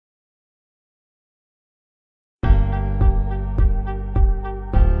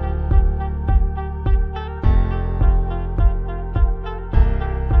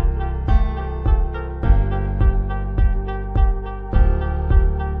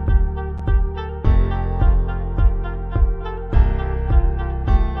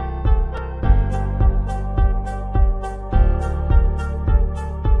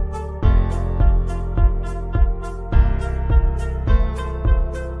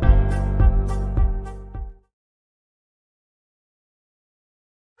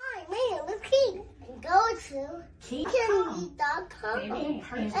Ep2King.com and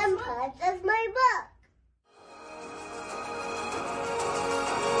purchase my book.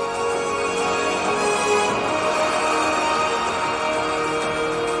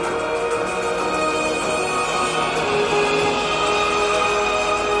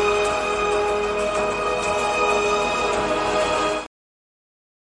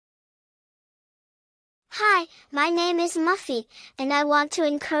 Hi, my name is Muffy, and I want to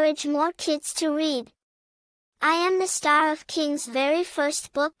encourage more kids to read. I am the star of King's very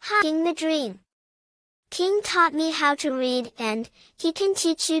first book, King the Dream. King taught me how to read and he can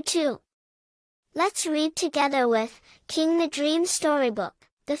teach you too. Let's read together with King the Dream Storybook.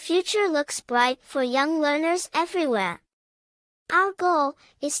 The future looks bright for young learners everywhere. Our goal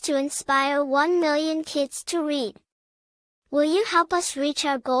is to inspire 1 million kids to read. Will you help us reach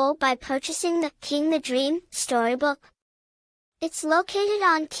our goal by purchasing the King the Dream Storybook? It's located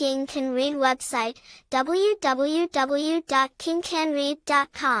on King Can Read website,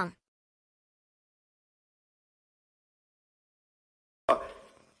 www.kingcanread.com.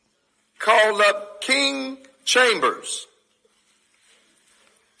 Called up King Chambers.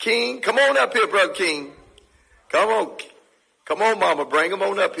 King, come on up here, Brother King. Come on, Mama, bring him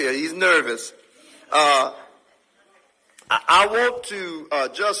on up here. He's nervous. I want to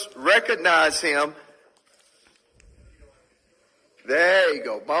just recognize him. There you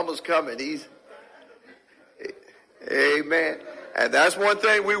go. Mama's coming. Amen. And that's one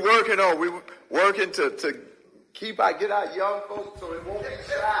thing we're working on. We're working to get our young folks so they won't be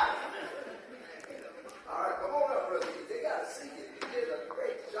shy. All right, come on up, brother. They got to see you. You did a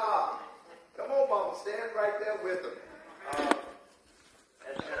great job. Come on, Mama. Stand right there with them.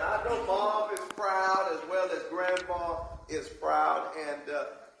 And I know Mom is proud as well as Grandma is proud. And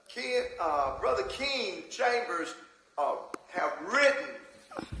Brother King Chambers have written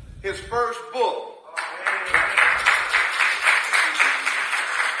his first book.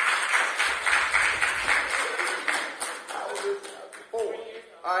 All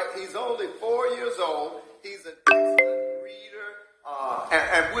right, he's only 4 years old. He's an excellent reader,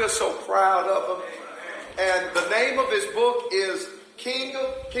 and we're so proud of him. And the name of his book is King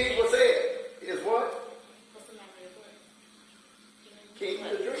was it? Is what? King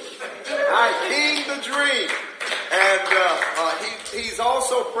the Dream. All right, King the Dream. And he's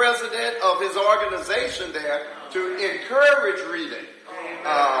also president of his organization there to encourage reading.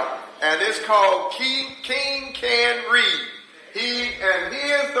 And it's called King Can Read. He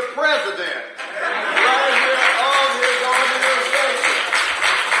is the president right here of his organization.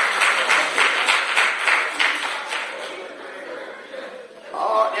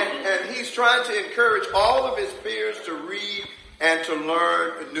 And he's trying to encourage all of his peers to read and to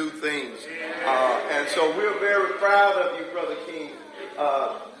learn new things. And so we're very proud of you, Brother King.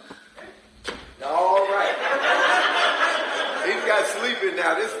 All right. He's got sleeping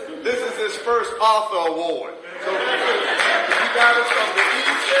now. This is his first author award. So he got it from the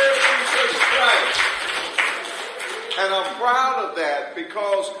Eastern Research Strike. And I'm proud of that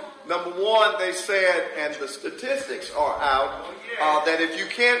because, number one, they said, and the statistics are out, that if you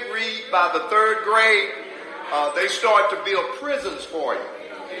can't read by the third grade, they start to build prisons for you.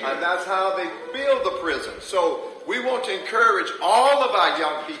 And that's how they build the prisons. So we want to encourage all of our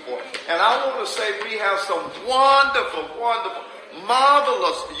young people. And I want to say we have some wonderful,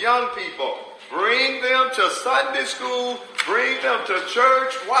 marvelous young people. Bring them to Sunday school. Bring them to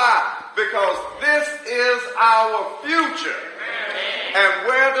church. Why? Because this is our future. And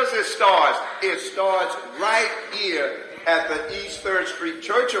where does it start? It starts right here at the East 3rd Street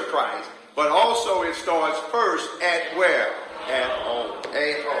Church of Christ. But also it starts first at where? At home.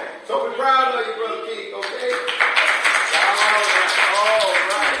 At home. So we're proud of you, Brother King, okay? All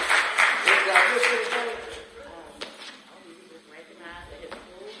right.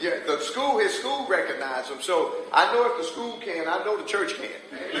 Yeah, his school recognized him. So I know if the school can, I know the church can.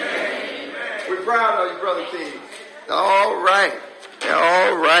 Amen. We're proud of you, Brother King. All right.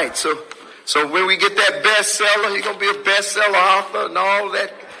 All right. So when we get that bestseller, he's going to be a bestseller author and all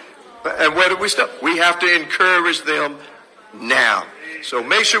that. And where do we start? We have to encourage them now. So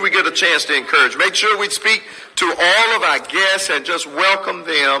make sure we get a chance to encourage. Make sure we speak to all of our guests and just welcome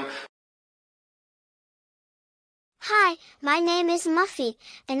them. Hi, my name is Muffy,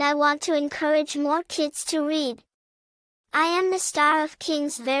 and I want to encourage more kids to read. I am the star of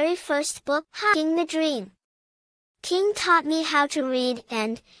King's very first book, King the Dream. King taught me how to read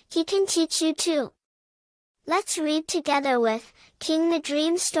and he can teach you too. Let's read together with King the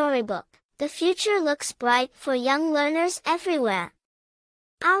Dream Storybook. The future looks bright for young learners everywhere.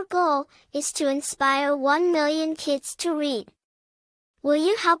 Our goal is to inspire 1 million kids to read. Will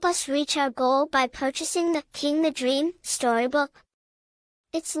you help us reach our goal by purchasing the King the Dream storybook?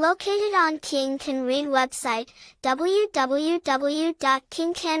 It's located on King Can Read website,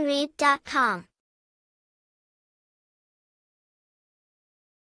 www.kingcanread.com.